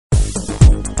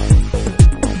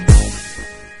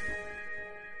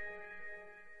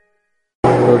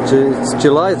It's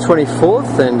July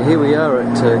 24th and here we are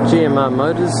at GMR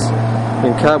Motors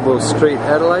in Cardwell Street,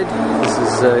 Adelaide. This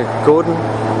is Gordon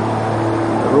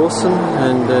Rawson,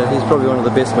 and he's probably one of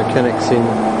the best mechanics in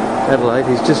Adelaide.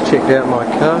 He's just checked out my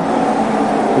car.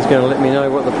 He's going to let me know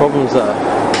what the problems are.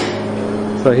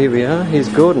 So here we are, here's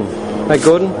Gordon. Hey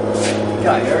Gordon.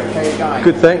 G'day Eric, how you going?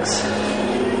 Good, thanks.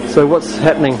 So what's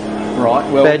happening? Right,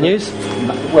 well... Bad news?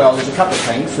 Well, there's a couple of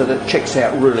things that it checks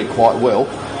out really quite well,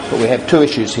 but we have two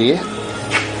issues here.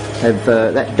 Have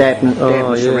that dampness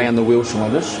around the wheel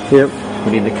cylinders. Yep.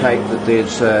 Would indicate that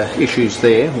there's issues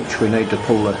there, which we need to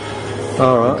pull the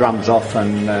drums off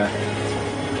and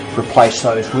replace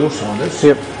those wheel cylinders.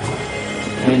 Yep.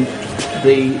 And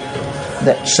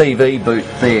that CV boot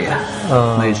there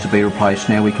needs to be replaced.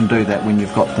 Now we can do that when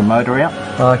you've got the motor out.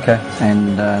 Okay.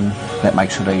 And that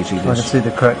makes it easy. I can see the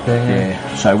crack there.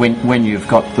 Yeah. So when you've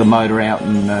got the motor out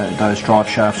and those drive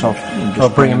shafts off, just I'll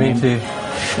bring them into you.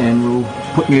 And we'll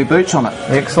put new boots on it.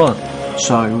 Excellent.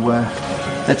 So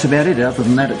that's about it. Other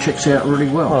than that, it checks out really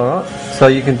well. All right. So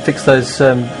you can fix those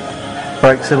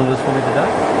brake cylinders for me today.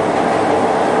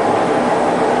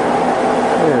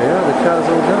 There we are. The car's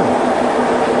all done.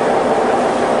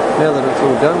 Now that it's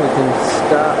all done, we can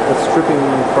start the stripping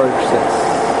process.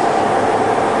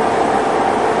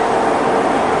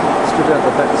 Strip out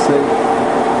the back seat,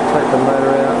 take the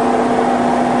motor out.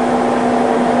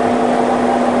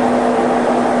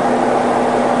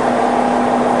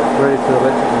 Ready for the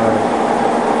electric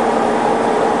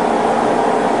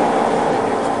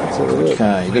motor.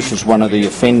 Okay, this is one of the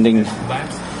offending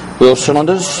wheel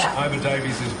cylinders.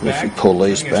 If we pull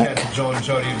these back,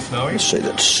 let's see,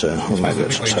 that's well, maybe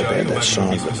that's not so bad that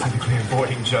side, but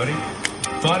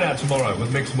find out tomorrow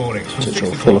with Mixed Mornings. so it's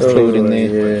all full of fluid in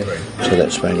there. Yeah. So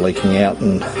that's been leaking out,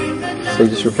 and so you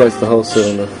just replace the whole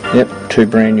cylinder. Yep, two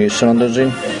brand new cylinders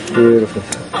in. Beautiful.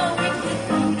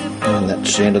 And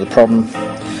that's the end of the problem.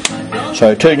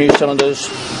 So two new cylinders.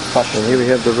 And here we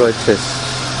have the road test.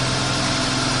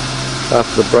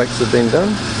 After the brakes have been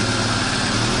done.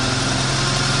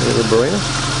 There's the Barina.